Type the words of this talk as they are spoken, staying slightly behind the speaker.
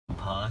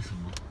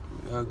impossible.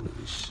 You ugly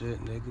as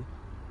shit, nigga.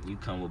 You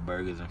come with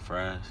burgers and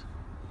fries.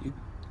 You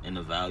and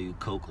the value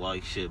coke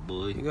like shit,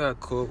 boy. You got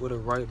caught with a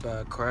right by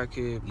a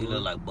crackhead, boy. You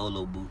look like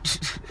Bolo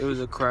Boots. It was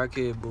a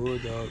crackhead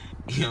bulldog.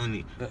 You don't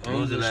need.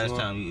 When was the last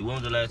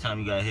time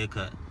you got a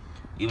haircut?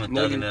 You been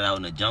thugging it out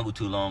in the jungle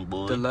too long,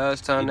 boy. The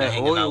last time that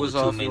oil was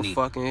off your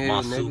fucking head,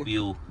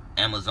 marsupial,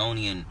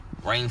 Amazonian,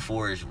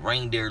 rainforest,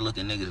 reindeer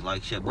looking niggas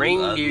like shit, boy.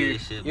 Reindeer.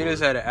 Shit, you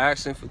just had an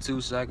accent for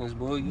 2 seconds,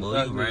 boy. You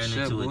ran shit,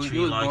 into boy. a tree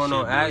You was like born shit,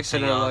 on boy,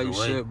 accident like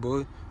shit,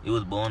 boy. You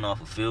was born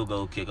off a field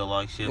goal kicker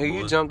like shit, boy.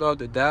 You jumped off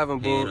the diving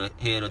board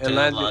and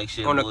landed like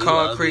shit, on the boy.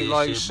 concrete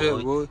like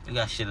shit, boy. You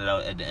got shitted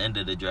out at the end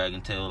of the dragon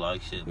tail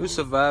like shit, boy. You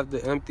survived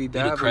the empty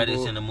diving board. The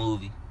credits in the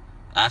movie.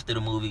 After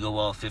the movie go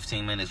off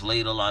 15 minutes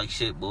later like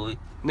shit, boy.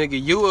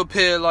 Nigga, you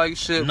appeared like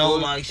shit, boy. No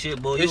like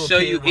shit, boy. It show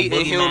you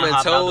eating human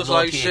toes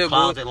like shit,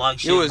 boy.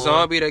 You a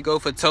zombie that go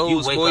for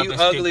toes, boy. You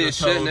ugly as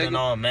shit, nigga. And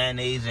all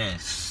mayonnaise and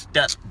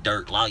step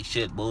dirt like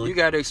shit, boy. You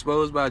got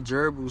exposed by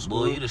gerbils,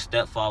 boy. Boy, you the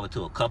stepfather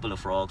to a couple of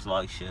frogs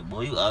like shit,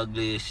 boy. You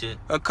ugly as shit.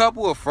 A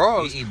couple of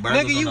frogs? You eat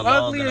burgers nigga, you on the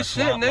ugly as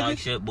shit, nigga. Like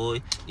shit,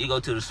 boy. You go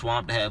to the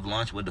swamp to have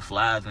lunch with the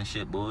flies and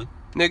shit, boy.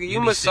 Nigga, you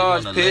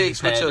massage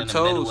pigs with your in the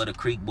middle toes. of the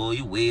creek, boy.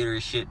 You weird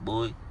as shit,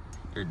 boy.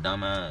 You're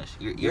dumbass.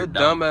 You're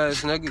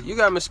dumbass, nigga. You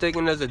got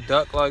mistaken as a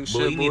duck like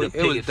shit, boy.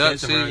 It was duck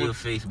season.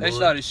 Face, they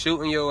started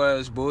shooting your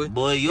ass, boy.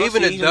 Boy,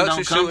 even the ducks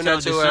were shooting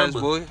at your ass,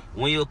 boy.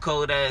 When your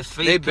cold ass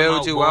face they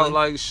bailed you out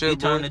like shit,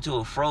 boy. You turned into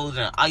a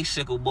frozen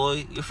icicle,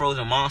 boy. You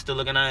frozen monster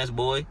looking ass,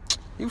 boy.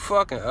 You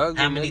fucking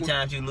ugly, How many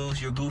times you lose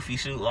your goofy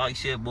suit like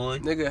shit, boy?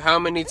 Nigga, how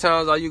many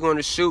times are you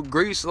gonna shoot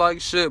grease like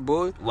shit,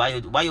 boy? Why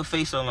your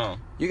face so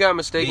long? You got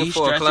mistaken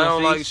for a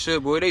clown like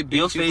shit, boy. They beat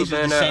your you face for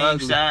being is the that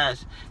same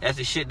size as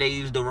the shit they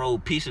used to roll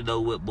pizza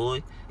dough with,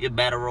 boy. Your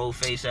batter roll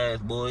face ass,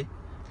 boy.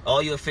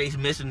 All your face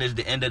missing is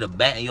the end of the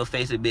bat, and your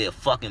face would be a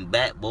fucking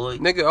bat, boy.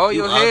 Nigga, all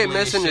your head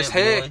missing is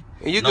head,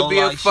 and you could be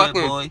a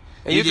fucking,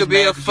 and you could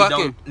be a fucking.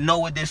 You don't know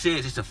what this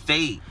is? It's a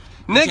fade.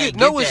 Nigga,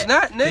 no, it's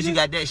not, nigga. Cause you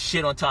got that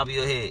shit on top of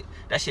your head.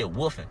 That shit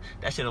woofing.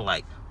 That shit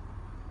like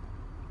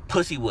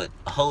pussy with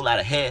a whole lot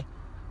of hair,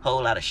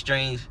 whole lot of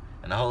strings,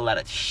 and a whole lot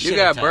of shit. You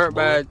got burnt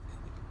by.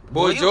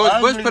 Boy, George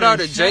Bush put out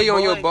a J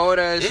on your bald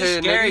ass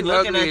head, nigga. You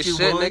ugly as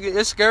shit, nigga.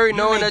 It's scary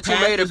knowing that you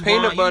made a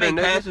peanut butter,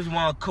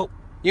 nigga.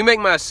 You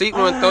make my seat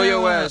want to throw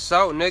your ass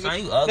out, nigga.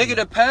 Nigga,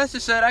 the pastor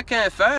said I can't fast.